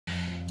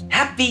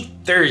Happy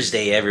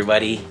Thursday,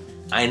 everybody.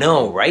 I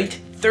know, right?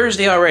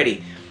 Thursday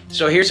already.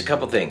 So here's a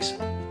couple things.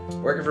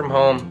 Working from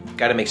home,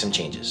 gotta make some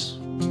changes.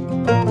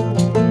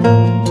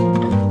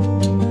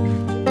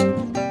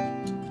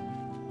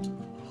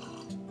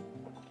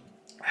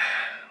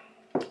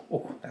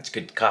 Oh, that's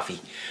good coffee.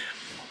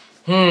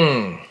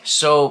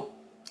 So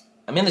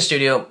I'm in the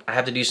studio. I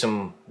have to do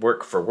some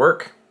work for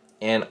work,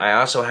 and I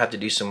also have to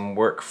do some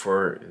work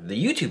for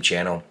the YouTube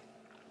channel.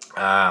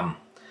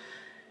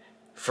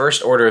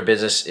 First order of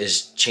business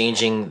is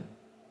changing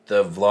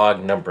the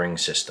vlog numbering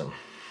system.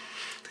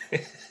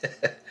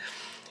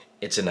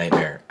 It's a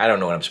nightmare. I don't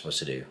know what I'm supposed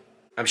to do.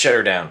 I'm shut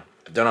her down.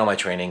 I've done all my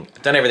training.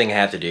 I've done everything I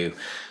have to do.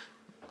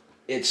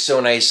 It's so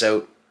nice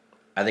out.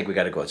 I think we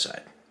gotta go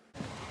outside.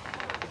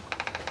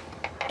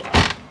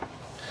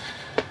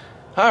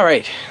 All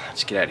right,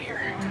 let's get out of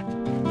here.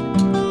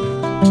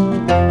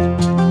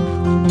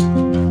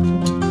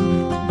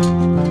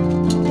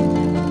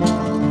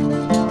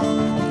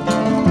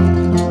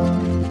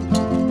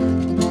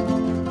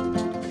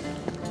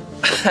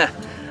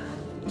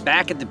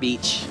 Back at the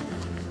beach.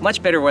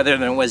 Much better weather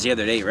than it was the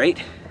other day,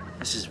 right?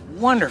 This is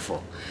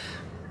wonderful.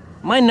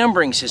 My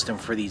numbering system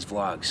for these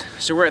vlogs.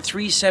 So we're at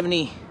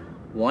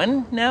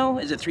 371 now?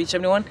 Is it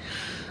 371?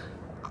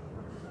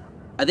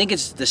 I think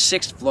it's the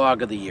 6th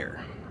vlog of the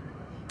year.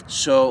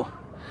 So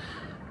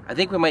I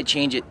think we might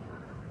change it,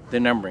 the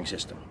numbering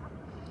system.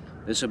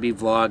 This will be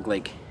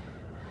vlog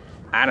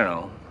I don't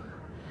know,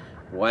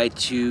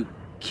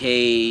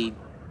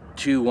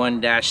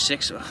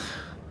 Y2K21-6.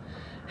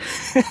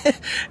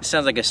 It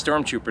sounds like a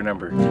stormtrooper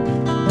number.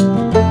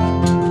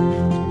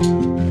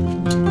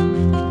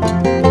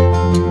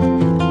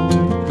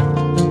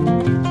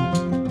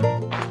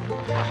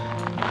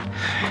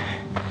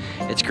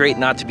 It's great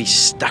not to be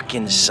stuck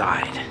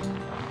inside.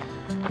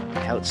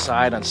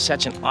 Outside on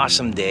such an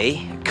awesome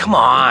day. Come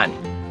on,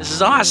 this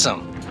is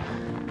awesome.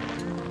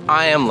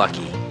 I am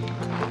lucky.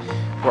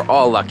 We're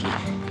all lucky.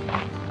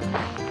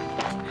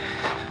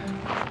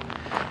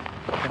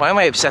 Why am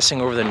I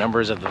obsessing over the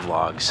numbers of the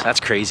vlogs? That's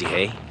crazy,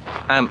 hey?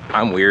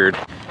 I'm weird.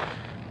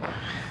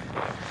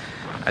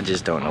 I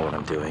just don't know what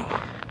I'm doing.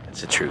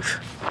 It's the truth.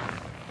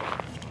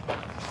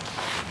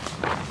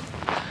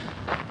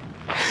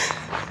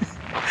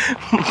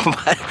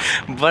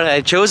 but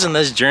I've chosen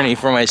this journey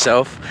for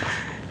myself.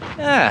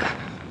 Yeah,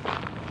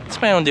 it's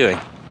my own doing.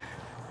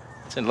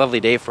 It's a lovely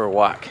day for a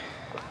walk.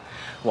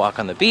 Walk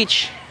on the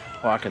beach,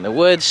 walk in the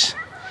woods,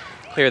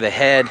 clear the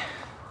head.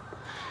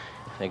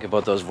 Think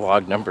about those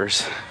vlog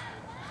numbers.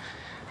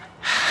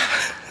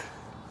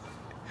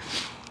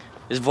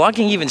 Is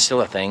vlogging even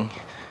still a thing?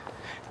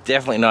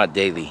 Definitely not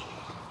daily.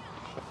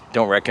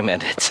 Don't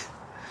recommend it.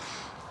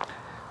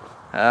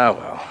 Oh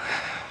well.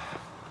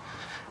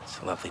 It's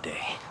a lovely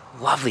day.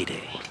 Lovely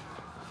day.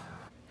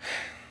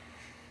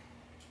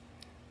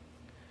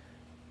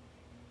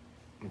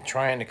 I'm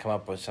trying to come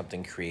up with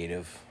something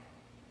creative.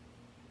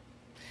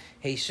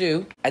 Hey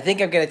Sue, I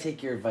think I'm gonna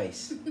take your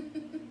advice.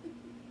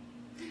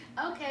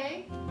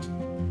 Okay.